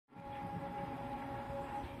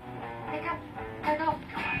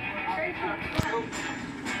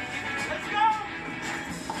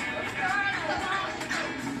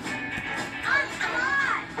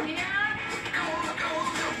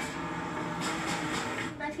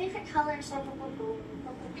favorite color is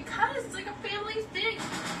because it's like a family thing.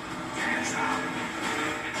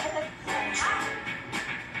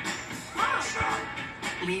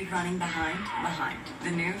 Leave running behind. The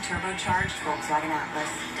new turbocharged Volkswagen Atlas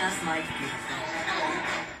does life beautiful.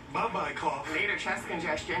 Bye-bye cough. Later chest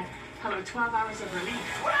congestion. Hello, 12 hours of relief.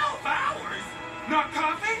 12 hours? Not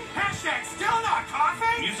coughing? Hashtag still not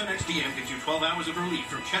coughing? Mucin XDM gives you 12 hours of relief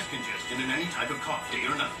from chest congestion and any type of cough, day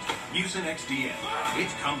or night. Mucin XDM.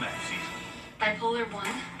 It's comeback season. Bipolar 1.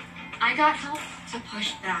 I got help to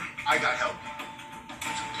push back. I got help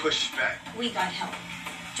to push back. We got help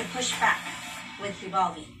to push back with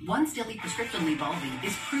Lybalvi. Once daily prescription Lybalvi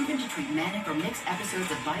is proven to treat manic or mixed episodes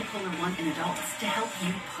of bipolar 1 in adults to help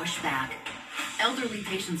you push back. Elderly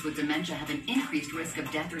patients with dementia have an increased risk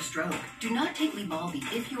of death or stroke. Do not take Lybalvi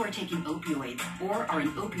if you are taking opioids or are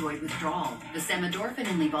in opioid withdrawal. The samidorphan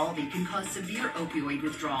in Lybalvi can cause severe opioid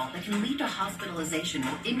withdrawal that can lead to hospitalization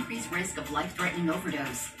or increased risk of life-threatening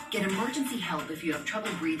overdose. Get emergency help if you have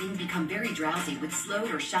trouble breathing, become very drowsy with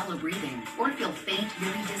slowed or shallow breathing, or feel faint,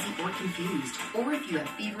 very dizzy, or confused, or if you have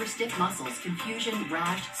fever, stiff muscles, confusion,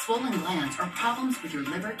 rash, swollen glands, or problems with your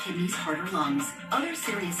liver, kidneys, heart, or lungs. Other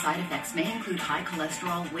serious side effects may include high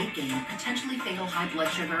cholesterol, weight gain, potentially fatal high blood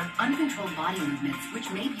sugar, uncontrolled body movements,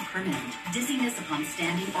 which may be permanent, dizziness upon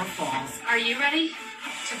standing or falls. Are you ready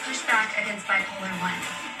to push back against bipolar 1?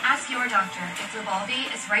 Ask your doctor if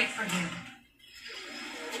Lybalvi is right for you.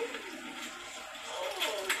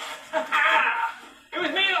 It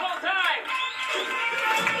was me the whole time!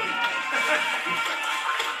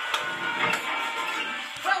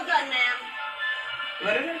 Well done, ma'am.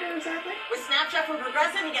 What did I do exactly? With Snapshot from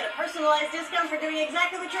Progressive, you get a personalized discount for doing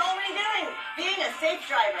exactly what you're already doing, being a safe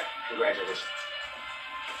driver. Congratulations.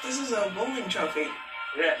 This is a bowling trophy.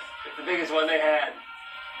 Yes, it's the biggest one they had.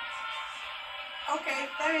 Okay,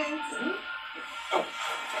 thanks. Oh,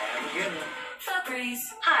 I'm good.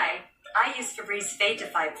 Febreze. Hi, I use Febreze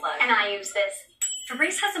Fade-Defy Plug. And I use this.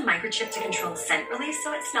 Febreze has a microchip to control scent release,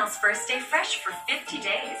 so it smells first day fresh for 50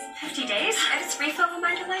 days. 50 days? And its refill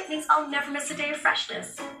reminder light means I'll never miss a day of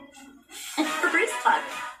freshness. Febreze Plug.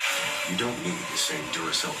 You don't need the same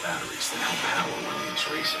Duracell batteries that help power Williams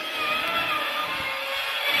Racing.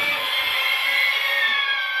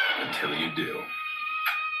 Until you do.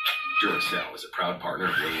 Duracell is a proud partner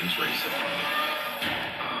of Williams Racing.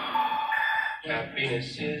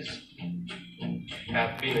 Happiness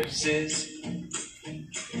is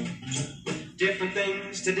different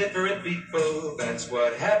things to different people. That's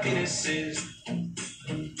what happiness is.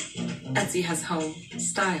 Etsy has home,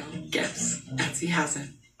 style, gifts. Etsy has it.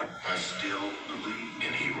 I still believe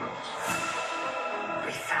in heroes.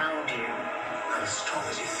 We found you. Not as strong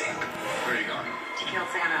as you think. Where are you going? To kill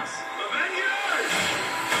Thanos. Avengers!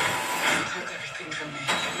 You took everything from me.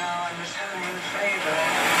 No, I'm returning the favor.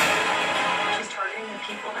 She's targeting the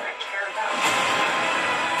people that I care about.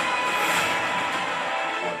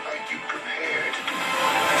 What are you prepared to do?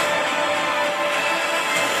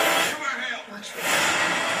 Watch me.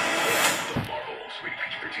 The Marvel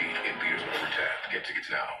 3PG-13 in theaters over tab. Get tickets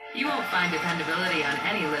now. You won't find dependability on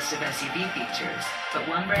any list of SUV features, but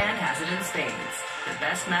one brand has it in spades. The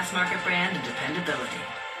best mass market brand in dependability.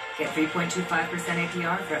 Get 3.25%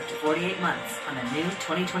 APR for up to 48 months on the new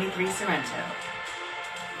 2023 Sorento.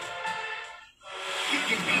 You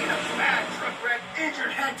can be in a bad truck wreck,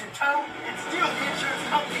 injured head to toe, and still the insurance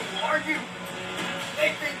company will argue.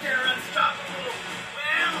 They think they're unstoppable.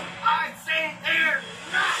 Well, I'd say they're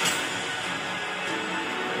not.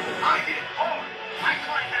 I hit hard. My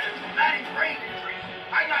client had a traumatic brain injury.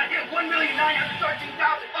 I got hit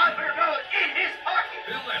 $1,913,500 in his pocket.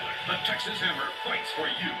 Bill Adler, the Texas Hammer, fights for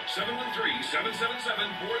you.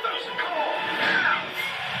 713-777-4000. Call now.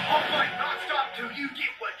 I'll fight nonstop till you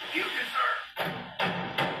get what you deserve.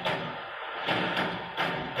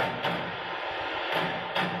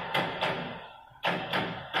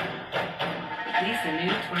 Lease a new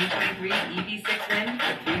 2023 EV6 Win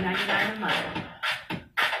for $399 a month.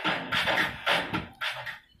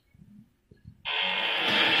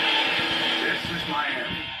 This is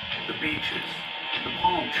Miami. The beaches, the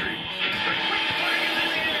palm trees, the quick fire in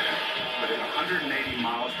Louisiana. But at 180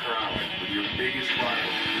 miles per hour, with your biggest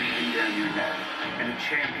rivals breathing down your neck and a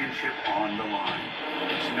championship on the line,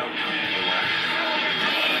 it's no time to relax.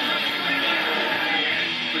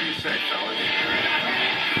 What do you say, fellas?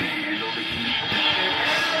 Can you handle the heat?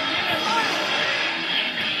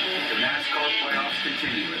 The NASCAR playoffs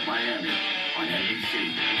continue at Miami on NBC.